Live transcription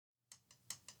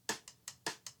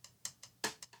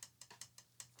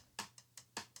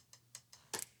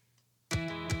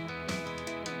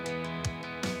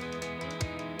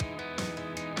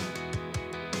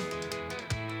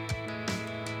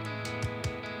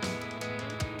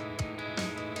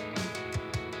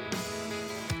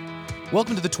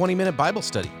Welcome to the 20-Minute Bible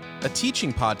Study, a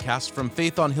teaching podcast from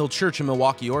Faith on Hill Church in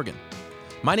Milwaukee, Oregon.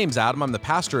 My name's Adam. I'm the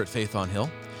pastor at Faith on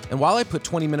Hill. And while I put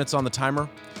 20 minutes on the timer,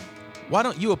 why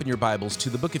don't you open your Bibles to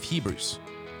the book of Hebrews,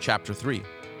 chapter 3.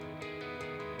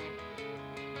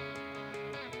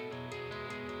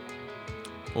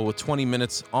 Well, with 20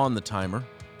 minutes on the timer,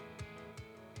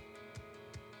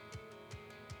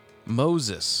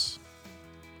 Moses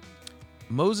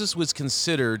was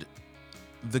considered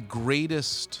the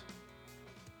greatest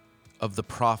of the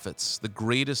prophets, the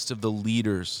greatest of the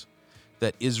leaders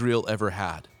that Israel ever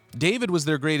had. David was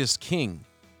their greatest king,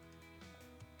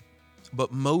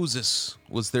 but Moses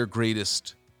was their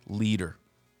greatest leader.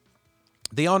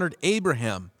 They honored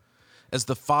Abraham as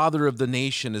the father of the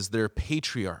nation, as their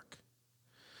patriarch.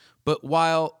 But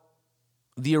while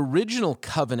the original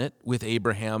covenant with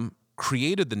Abraham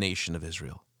created the nation of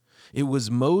Israel, it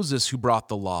was Moses who brought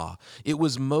the law. It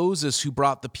was Moses who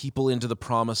brought the people into the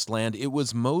promised land. It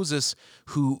was Moses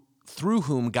through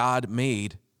whom God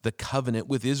made the covenant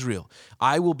with Israel.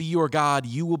 I will be your God,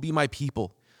 you will be my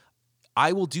people.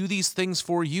 I will do these things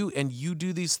for you, and you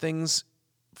do these things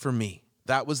for me.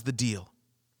 That was the deal.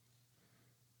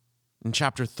 In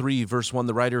chapter 3, verse 1,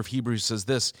 the writer of Hebrews says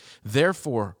this,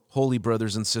 "Therefore, holy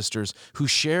brothers and sisters who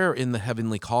share in the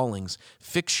heavenly callings,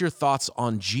 fix your thoughts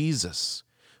on Jesus,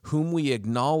 whom we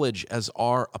acknowledge as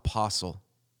our apostle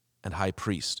and high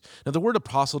priest." Now, the word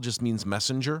apostle just means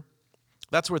messenger.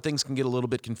 That's where things can get a little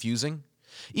bit confusing.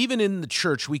 Even in the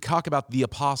church, we talk about the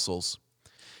apostles,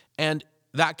 and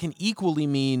that can equally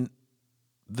mean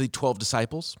the 12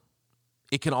 disciples.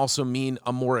 It can also mean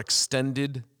a more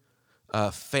extended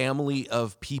family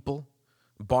of people,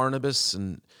 Barnabas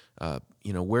and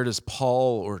where does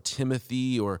Paul or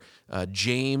Timothy or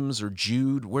James or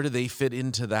Jude, where do they fit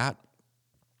into that?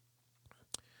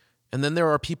 And then there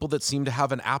are people that seem to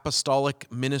have an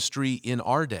apostolic ministry in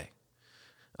our day.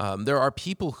 There are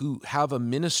people who have a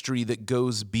ministry that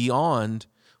goes beyond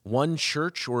one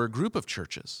church or a group of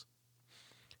churches.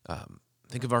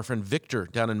 Think of our friend Victor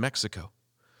down in Mexico,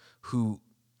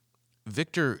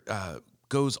 Victor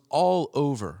goes all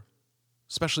over,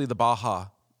 especially the Baja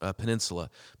Peninsula,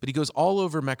 but he goes all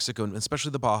over Mexico, and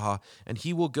especially the Baja, and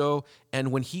he will go,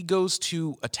 and when he goes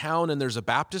to a town and there's a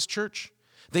Baptist church,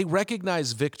 they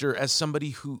recognize Victor as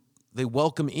somebody who they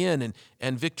welcome in,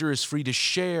 and Victor is free to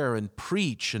share and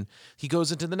preach. And he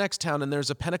goes into the next town, and there's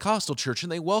a Pentecostal church,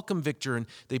 and they welcome Victor, and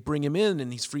they bring him in,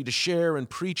 and he's free to share and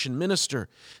preach and minister.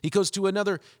 He goes to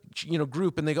another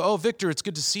group, and they go, "Oh, Victor, it's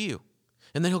good to see you."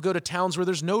 And then he'll go to towns where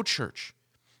there's no church.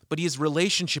 But he has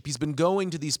relationship. He's been going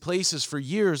to these places for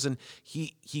years, and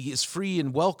he is free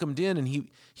and welcomed in, and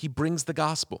he brings the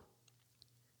gospel.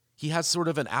 He has sort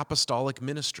of an apostolic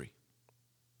ministry.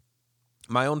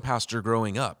 My own pastor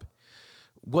growing up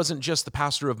wasn't just the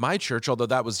pastor of my church, although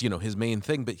that was, his main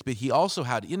thing, but he also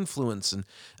had influence and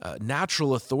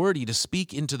natural authority to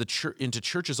speak into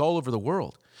churches all over the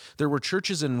world. There were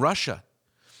churches in Russia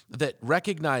that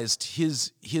recognized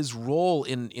his role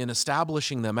in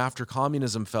establishing them after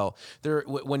communism fell.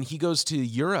 When he goes to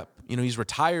Europe, he's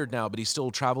retired now, but he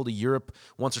still travel to Europe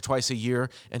once or twice a year,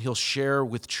 and he'll share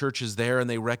with churches there, and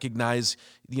they recognize,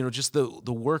 just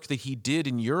the work that he did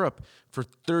in Europe for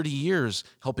 30 years,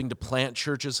 helping to plant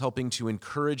churches, helping to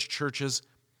encourage churches.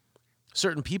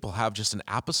 Certain people have just an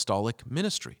apostolic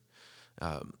ministry.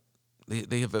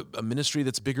 They have a ministry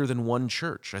that's bigger than one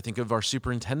church. I think of our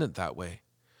superintendent that way.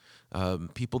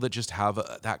 People that just have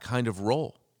that kind of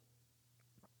role.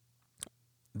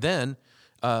 Then,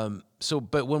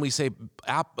 but when we say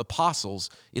apostles,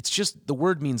 it's just, the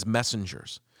word means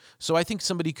messengers. So I think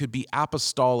somebody could be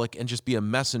apostolic and just be a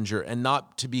messenger, and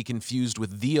not to be confused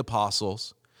with the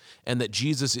apostles, and that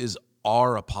Jesus is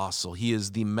our apostle. He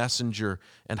is the messenger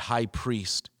and high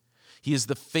priest. He is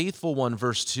the faithful one,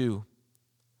 verse 2,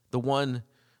 the one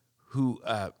who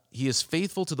he is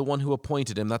faithful to the one who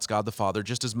appointed him, that's God the Father,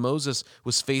 just as Moses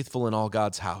was faithful in all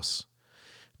God's house.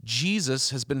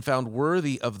 Jesus has been found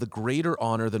worthy of the greater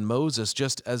honor than Moses,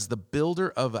 just as the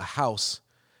builder of a house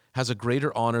has a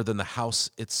greater honor than the house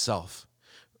itself.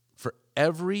 For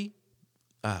every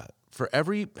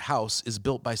house is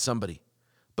built by somebody,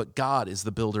 but God is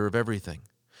the builder of everything.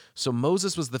 So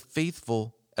Moses was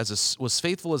faithful as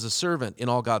a servant in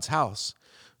all God's house,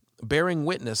 bearing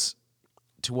witness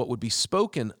to what would be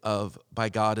spoken of by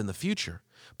God in the future.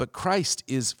 But Christ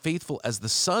is faithful as the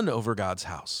Son over God's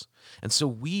house. And so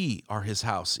we are his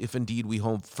house, if indeed we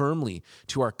hold firmly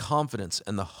to our confidence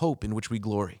and the hope in which we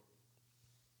glory.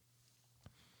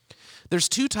 There's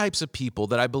two types of people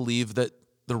that I believe that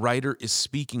the writer is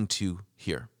speaking to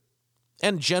here,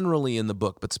 and generally in the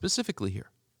book, but specifically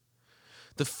here.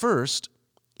 The first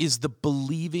is the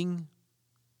believing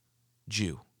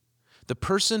Jew. The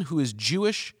person who is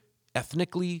Jewish,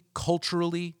 ethnically,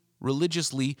 culturally,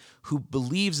 religiously, who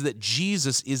believes that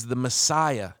Jesus is the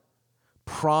Messiah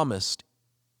promised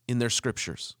in their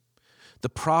scriptures. The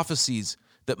prophecies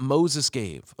that Moses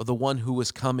gave of the one who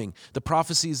was coming, the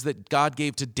prophecies that God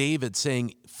gave to David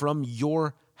saying, from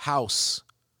your house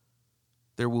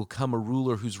there will come a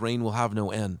ruler whose reign will have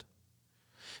no end.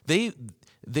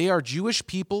 They are Jewish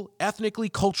people, ethnically,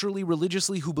 culturally,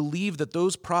 religiously, who believe that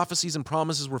those prophecies and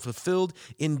promises were fulfilled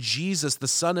in Jesus, the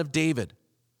son of David,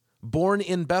 born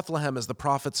in Bethlehem as the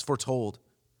prophets foretold.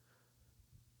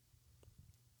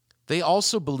 They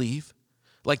also believe,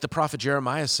 like the prophet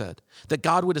Jeremiah said, that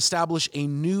God would establish a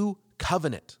new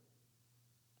covenant.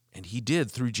 And he did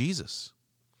through Jesus.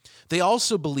 They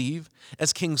also believe,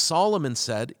 as King Solomon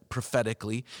said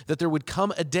prophetically, that there would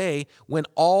come a day when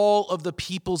all of the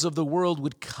peoples of the world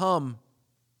would come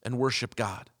and worship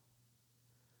God.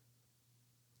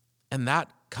 And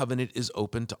that covenant is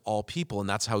open to all people. And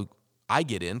that's how I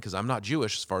get in, because I'm not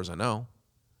Jewish as far as I know.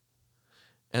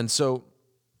 And so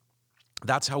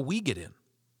that's how we get in.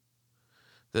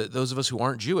 Those of us who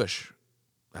aren't Jewish,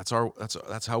 that's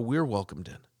how we're welcomed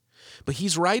in. But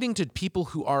he's writing to people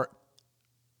who are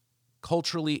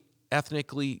culturally,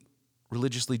 ethnically,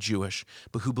 religiously Jewish,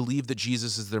 but who believe that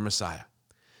Jesus is their Messiah.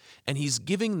 And he's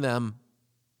giving them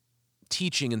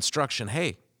teaching, instruction.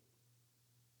 Hey,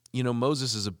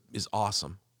 Moses is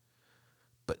awesome,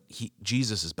 but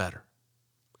Jesus is better.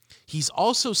 He's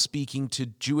also speaking to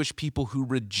Jewish people who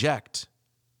reject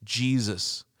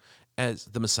Jesus as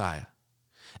the Messiah.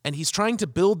 And he's trying to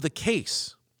build the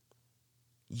case.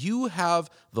 You have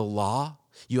the law,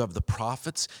 you have the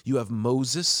prophets, you have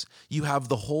Moses, you have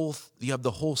the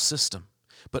whole system.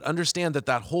 But understand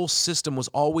that whole system was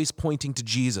always pointing to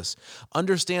Jesus.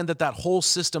 Understand that whole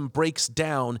system breaks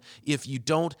down if you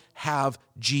don't have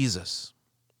Jesus.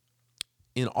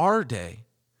 In our day,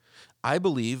 I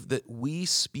believe that we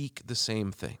speak the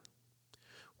same thing.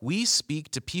 We speak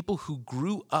to people who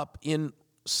grew up in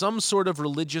some sort of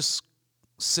religious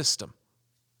system.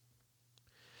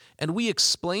 And we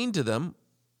explain to them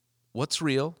what's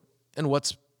real and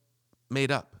what's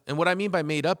made up. And what I mean by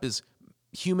made up is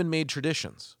human-made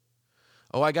traditions.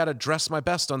 Oh, I got to dress my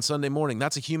best on Sunday morning.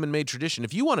 That's a human-made tradition.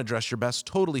 If you want to dress your best,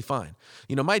 totally fine.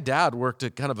 My dad worked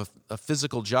at kind of a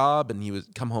physical job, and he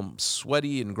would come home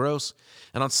sweaty and gross.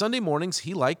 And on Sunday mornings,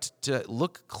 he liked to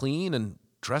look clean and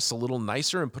dress a little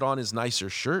nicer and put on his nicer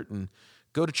shirt and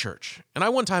go to church. And I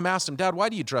one time asked him, Dad, why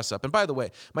do you dress up? And by the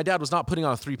way, my dad was not putting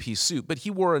on a three-piece suit, but he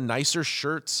wore a nicer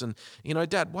shirts. And,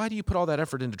 Dad, why do you put all that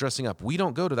effort into dressing up? We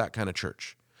don't go to that kind of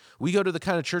church. We go to the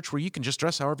kind of church where you can just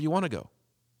dress however you want to go.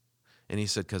 And he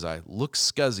said, because I look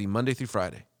scuzzy Monday through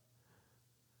Friday.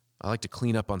 I like to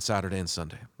clean up on Saturday and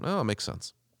Sunday. Well, it makes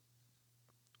sense.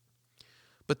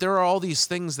 But there are all these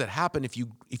things that happen if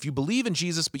you believe in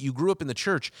Jesus, but you grew up in the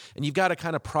church, and you've got to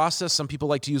kind of process. Some people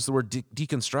like to use the word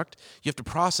deconstruct. You have to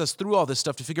process through all this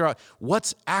stuff to figure out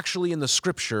what's actually in the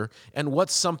scripture and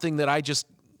what's something that I just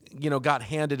got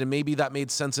handed, and maybe that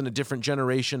made sense in a different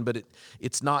generation, but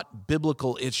it's not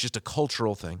biblical. It's just a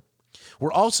cultural thing.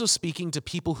 We're also speaking to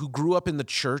people who grew up in the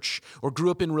church or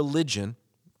grew up in religion,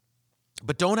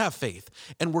 but don't have faith.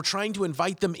 And we're trying to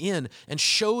invite them in and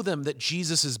show them that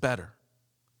Jesus is better.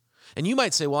 And you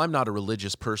might say, well, I'm not a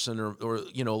religious person, or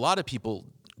a lot of people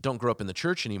don't grow up in the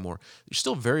church anymore. You're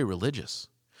still very religious.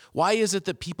 Why is it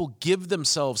that people give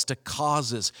themselves to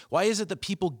causes? Why is it that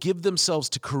people give themselves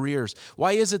to careers?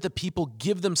 Why is it that people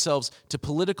give themselves to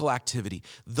political activity?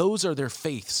 Those are their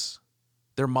faiths,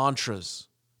 their mantras,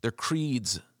 their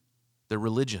creeds, their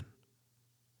religion.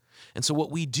 And so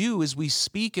what we do is we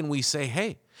speak and we say,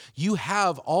 hey, you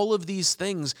have all of these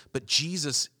things, but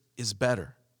Jesus is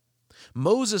better.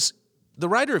 Moses, the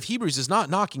writer of Hebrews, is not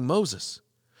knocking Moses.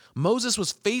 Moses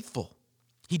was faithful.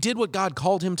 He did what God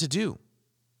called him to do.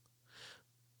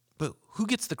 But who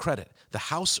gets the credit? The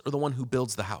house or the one who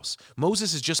builds the house?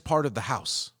 Moses is just part of the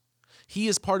house. He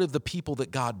is part of the people that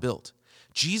God built.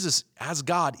 Jesus, as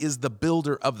God, is the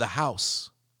builder of the house.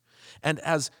 And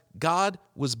as God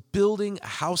was building a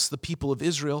house, the people of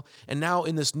Israel, and now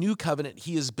in this new covenant,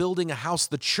 he is building a house,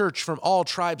 the church, from all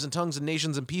tribes and tongues and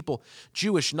nations and people,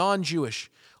 Jewish,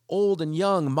 non-Jewish, old and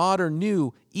young, modern,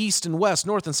 new, east and west,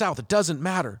 north and south. It doesn't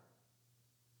matter.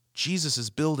 Jesus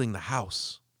is building the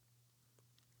house.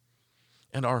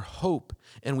 And our hope,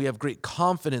 and we have great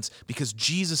confidence because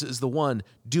Jesus is the one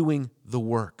doing the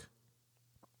work.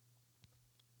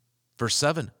 Verse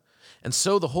 7. And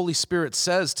so the Holy Spirit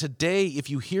says, today, if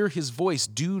you hear his voice,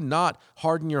 do not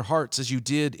harden your hearts as you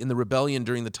did in the rebellion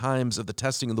during the times of the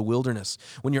testing in the wilderness,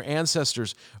 when your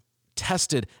ancestors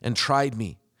tested and tried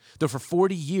me. though for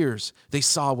 40 years they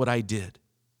saw what I did.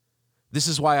 This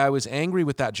is why I was angry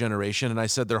with that generation, and I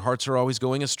said, their hearts are always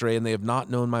going astray, and they have not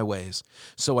known my ways.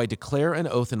 So I declare an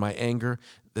oath in my anger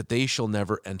that they shall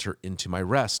never enter into my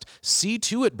rest. See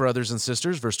to it, brothers and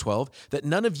sisters, verse 12, that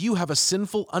none of you have a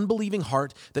sinful, unbelieving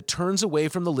heart that turns away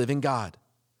from the living God.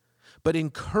 But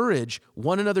encourage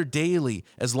one another daily,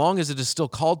 as long as it is still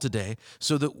called today,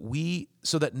 so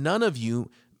that none of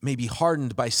you may be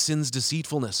hardened by sin's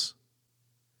deceitfulness.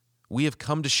 We have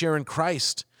come to share in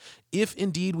Christ, if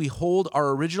indeed we hold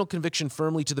our original conviction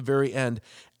firmly to the very end.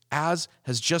 As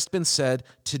has just been said,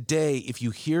 today, if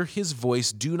you hear his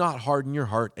voice, do not harden your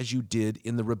heart as you did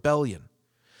in the rebellion.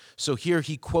 So here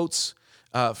he quotes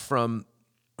from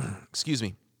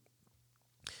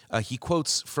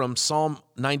Psalm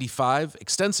 95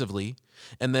 extensively,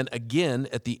 and then again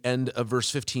at the end of verse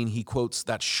 15, he quotes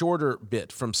that shorter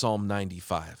bit from Psalm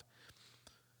 95.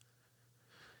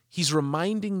 He's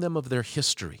reminding them of their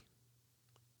history.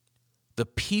 The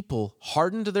people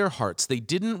hardened their hearts. They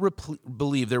didn't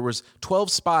believe. There was 12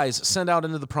 spies sent out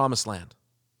into the promised land.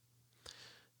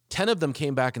 10 of them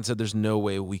came back and said, there's no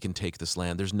way we can take this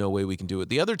land. There's no way we can do it.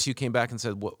 The other 2 came back and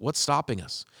said, what's stopping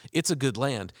us? It's a good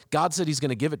land. God said he's going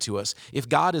to give it to us. If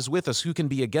God is with us, who can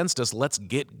be against us? Let's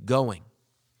get going.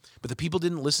 But the people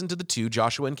didn't listen to the 2,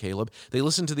 Joshua and Caleb. They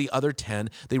listened to the other 10.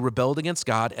 They rebelled against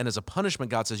God, and as a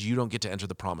punishment, God says, you don't get to enter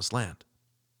the promised land.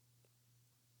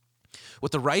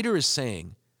 What the writer is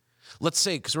saying, let's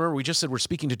say, because remember, we just said we're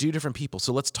speaking to 2 different people,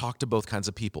 so let's talk to both kinds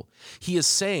of people. He is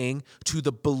saying to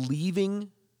the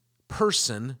believing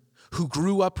person who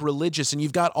grew up religious, and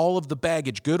you've got all of the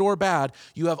baggage, good or bad,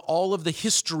 you have all of the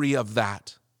history of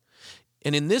that.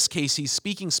 And in this case, he's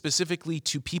speaking specifically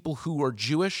to people who are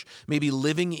Jewish, maybe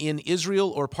living in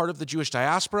Israel or part of the Jewish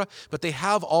diaspora, but they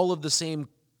have all of the same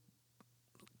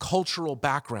cultural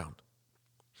background.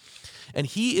 And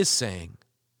he is saying,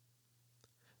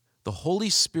 the Holy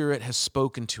Spirit has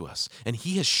spoken to us, and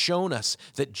he has shown us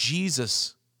that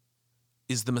Jesus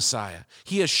is the Messiah.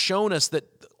 He has shown us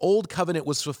that the old covenant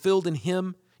was fulfilled in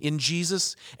him, in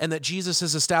Jesus, and that Jesus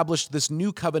has established this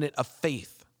new covenant of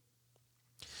faith.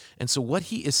 And so what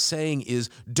he is saying is,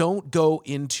 don't go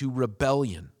into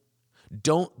rebellion.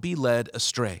 Don't be led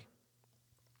astray.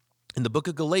 In the book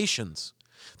of Galatians,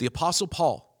 the Apostle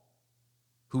Paul,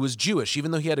 who was Jewish,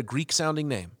 even though he had a Greek-sounding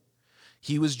name,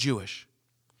 he was Jewish.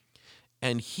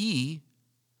 And he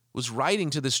was writing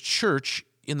to this church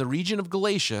in the region of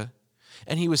Galatia,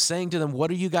 and he was saying to them,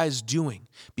 what are you guys doing?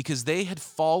 Because they had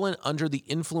fallen under the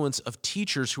influence of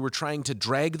teachers who were trying to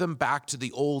drag them back to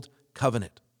the old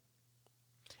covenant.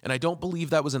 And I don't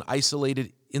believe that was an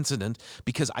isolated incident,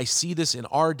 because I see this in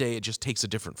our day, it just takes a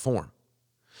different form.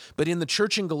 But in the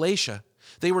church in Galatia,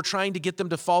 they were trying to get them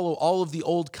to follow all of the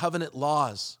old covenant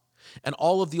laws and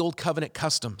all of the old covenant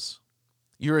customs.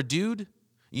 You're a dude,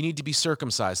 you need to be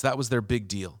circumcised. That was their big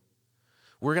deal.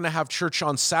 We're going to have church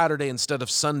on Saturday instead of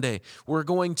Sunday. We're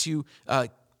going to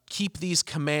keep these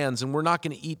commands, and we're not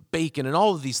going to eat bacon and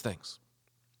all of these things.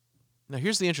 Now,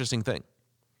 here's the interesting thing.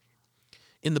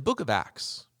 In the book of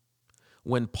Acts,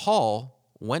 when Paul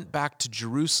went back to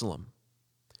Jerusalem,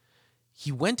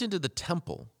 he went into the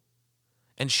temple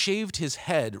and shaved his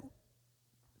head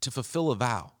to fulfill a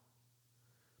vow.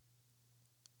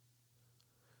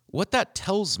 What that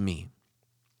tells me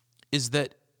is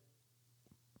that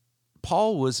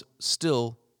Paul was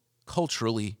still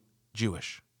culturally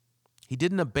Jewish. He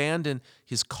didn't abandon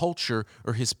his culture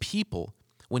or his people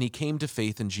when he came to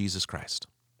faith in Jesus Christ.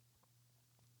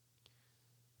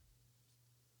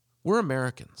 We're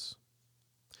Americans.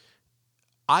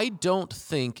 I don't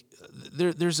think,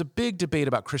 there's a big debate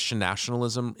about Christian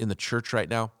nationalism in the church right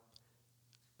now.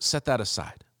 Set that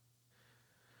aside.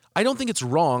 I don't think it's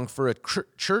wrong for a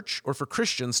church or for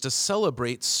Christians to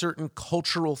celebrate certain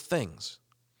cultural things.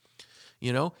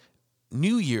 You know,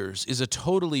 New Year's is a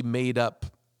totally made up,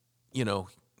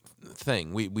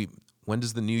 thing. When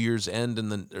does the New Year's end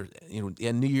and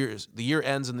the year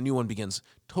ends and the new one begins?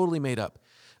 Totally made up.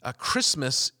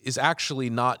 Christmas is actually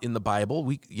not in the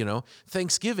Bible.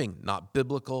 Thanksgiving, not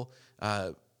biblical.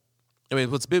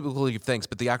 It's biblical to give thanks,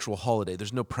 but the actual holiday,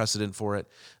 there's no precedent for it.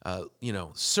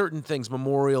 Certain things,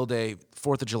 Memorial Day,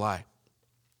 4th of July.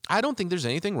 I don't think there's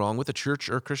anything wrong with a church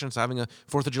or Christians having a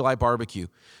 4th of July barbecue,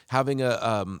 having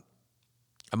a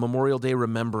Memorial Day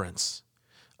remembrance,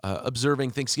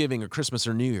 observing Thanksgiving or Christmas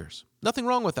or New Year's. Nothing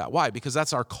wrong with that. Why? Because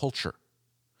that's our culture.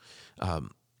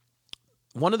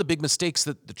 One of the big mistakes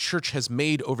that the church has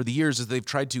made over the years is they've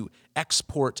tried to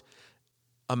export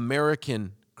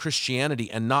American Christianity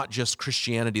and not just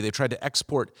Christianity. They've tried to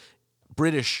export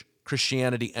British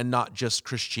Christianity and not just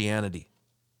Christianity.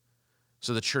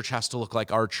 So the church has to look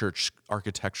like our church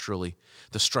architecturally.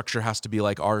 The structure has to be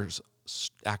like ours,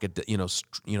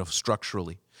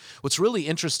 structurally. What's really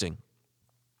interesting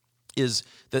is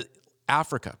that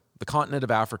Africa, the continent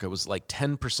of Africa, was like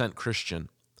 10% Christian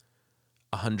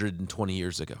 120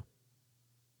 years ago.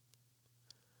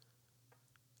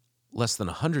 Less than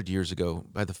 100 years ago,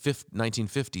 by the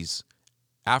 1950s,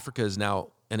 Africa is now,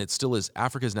 and it still is,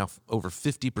 Africa is now over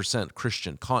 50%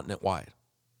 Christian continent-wide.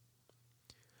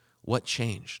 What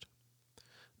changed?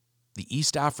 The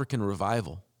East African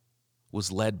revival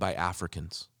was led by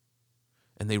Africans,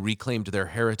 and they reclaimed their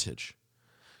heritage.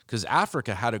 Because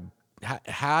Africa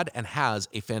had and has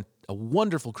a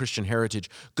wonderful Christian heritage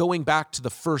going back to the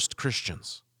first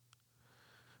Christians.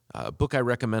 A book I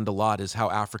recommend a lot is How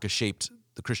Africa Shaped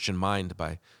the Christian Mind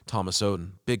by Thomas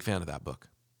Oden. Big fan of that book.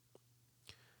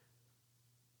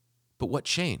 But what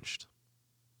changed?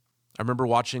 I remember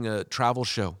watching a travel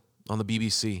show on the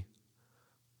BBC,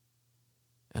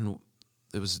 and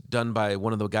it was done by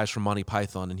one of the guys from Monty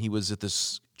Python, and he was at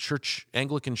this church,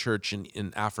 Anglican church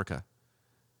in Africa.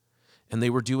 And they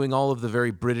were doing all of the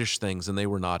very British things, and they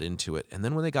were not into it. And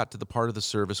then when they got to the part of the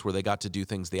service where they got to do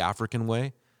things the African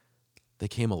way, they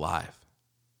came alive.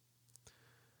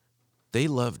 They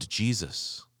loved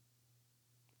Jesus,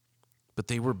 but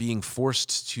they were being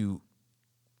forced to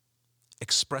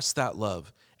express that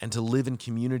love and to live in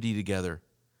community together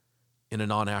in a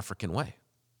non-African way.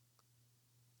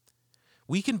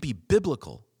 We can be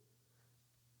biblical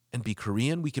and be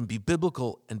Korean. We can be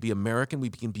biblical and be American. We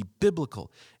can be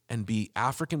biblical and be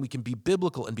African. We can be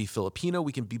biblical and be Filipino.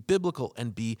 We can be biblical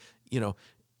and be,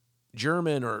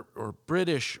 German or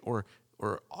British or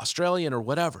Australian or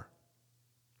whatever.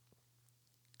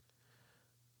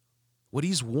 What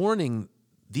he's warning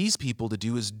these people to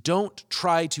do is don't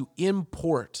try to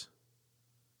import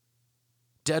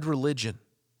dead religion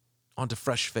onto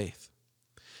fresh faith.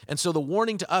 And so the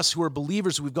warning to us who are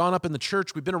believers, we've gone up in the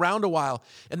church, we've been around a while,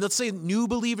 and let's say new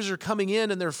believers are coming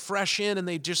in and they're fresh in and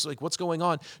they just like, what's going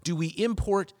on? Do we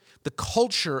import the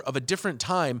culture of a different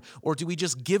time, or do we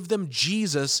just give them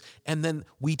Jesus and then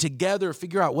we together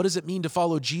figure out what does it mean to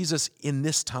follow Jesus in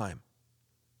this time,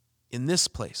 in this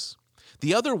place?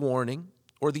 The other warning,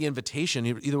 or the invitation,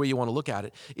 either way you want to look at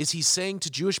it, is he's saying to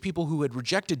Jewish people who had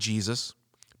rejected Jesus,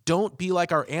 don't be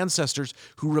like our ancestors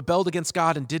who rebelled against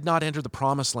God and did not enter the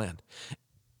promised land.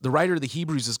 The writer of the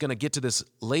Hebrews is going to get to this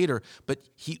later, but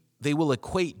they will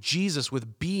equate Jesus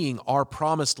with being our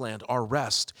promised land, our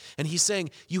rest. And he's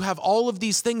saying, you have all of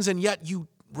these things, and yet you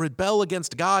rebel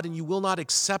against God, and you will not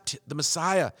accept the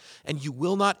Messiah, and you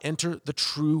will not enter the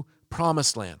true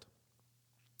promised land.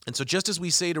 And so just as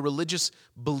we say to religious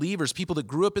believers, people that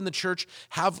grew up in the church,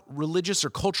 have religious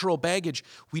or cultural baggage,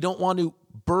 we don't want to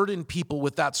burden people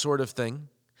with that sort of thing.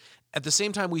 At the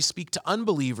same time, we speak to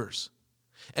unbelievers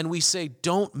and we say,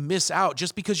 don't miss out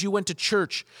just because you went to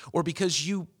church or because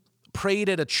you prayed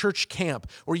at a church camp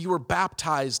or you were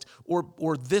baptized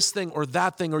or this thing or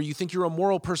that thing, or you think you're a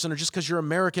moral person or just because you're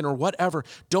American or whatever.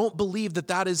 Don't believe that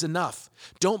that is enough.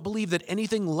 Don't believe that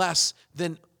anything less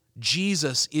than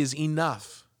Jesus is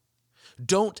enough.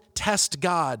 Don't test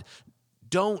God.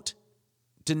 Don't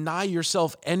deny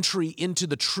yourself entry into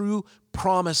the true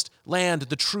promised land,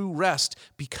 the true rest,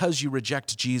 because you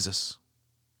reject Jesus.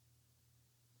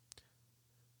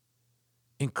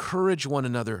 Encourage one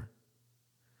another.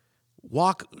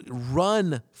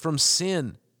 Run from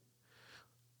sin.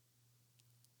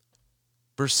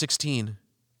 Verse 16,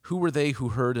 who were they who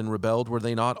heard and rebelled? Were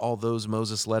they not all those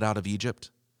Moses led out of Egypt?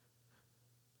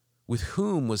 With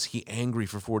whom was he angry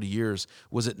for 40 years?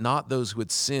 Was it not those who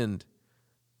had sinned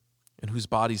and whose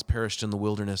bodies perished in the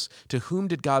wilderness? To whom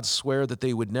did God swear that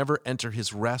they would never enter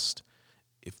his rest?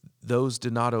 If those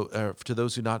did not, to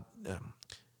those who not,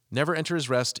 never enter his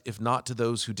rest, if not to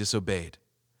those who disobeyed.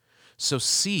 So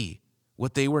see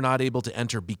what they were not able to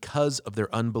enter because of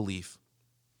their unbelief.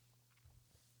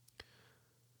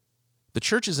 The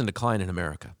church is in decline in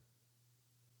America.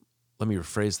 Let me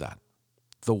rephrase that.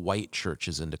 The white church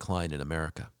is in decline in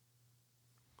America.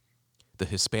 The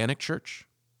Hispanic church,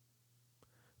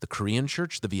 the Korean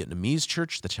church, the Vietnamese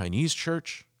church, the Chinese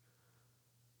church,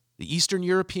 the Eastern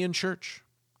European church,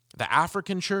 the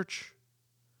African church,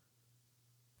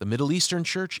 the Middle Eastern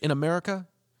church in America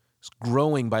is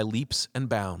growing by leaps and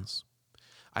bounds.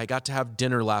 I got to have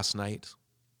dinner last night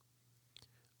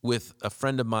with a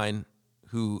friend of mine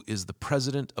who is the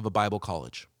president of a Bible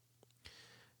college.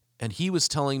 And he was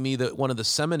telling me that one of the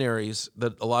seminaries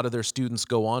that a lot of their students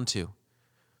go on to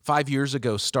 5 years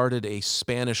ago started a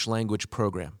Spanish language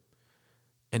program.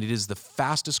 And it is the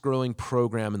fastest growing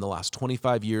program in the last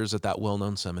 25 years at that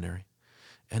well-known seminary.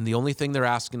 And the only thing they're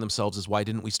asking themselves is, why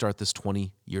didn't we start this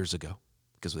 20 years ago?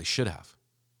 Because they should have.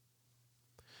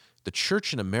 The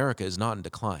church in America is not in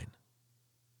decline.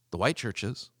 The white church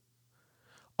is.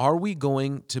 Are we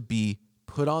going to be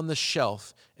put on the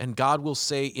shelf, and God will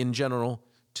say in general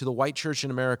to the white church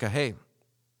in America, hey,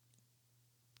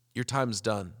 your time's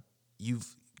done.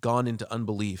 You've gone into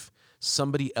unbelief.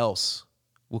 Somebody else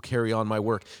will carry on my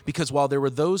work. Because while there were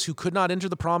those who could not enter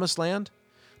the promised land,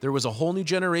 there was a whole new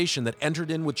generation that entered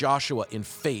in with Joshua in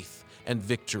faith and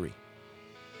victory.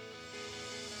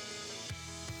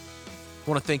 I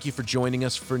want to thank you for joining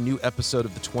us for a new episode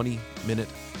of the 20-Minute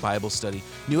Bible Study.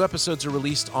 New episodes are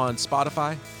released on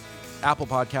Spotify, Apple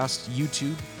Podcasts,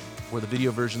 YouTube, where the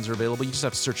video versions are available. You just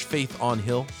have to search Faith on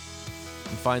Hill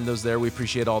and find those there. We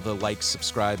appreciate all the likes,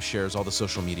 subscribe, shares, all the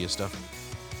social media stuff.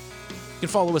 You can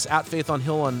follow us at Faith on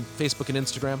Hill on Facebook and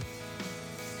Instagram.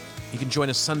 You can join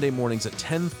us Sunday mornings at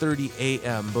 10:30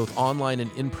 a.m., both online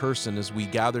and in person, as we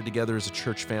gather together as a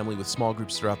church family with small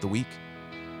groups throughout the week.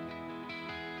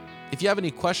 If you have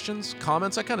any questions,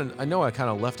 comments, I know I kind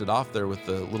of left it off there with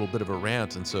a little bit of a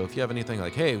rant, and so if you have anything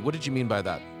like, hey, what did you mean by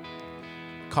that?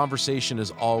 Conversation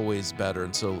is always better,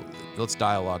 and so let's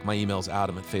dialogue. My email is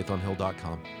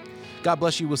adam@faithonhill.com. God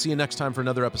bless you. We'll see you next time for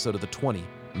another episode of the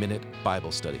 20-Minute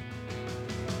Bible Study.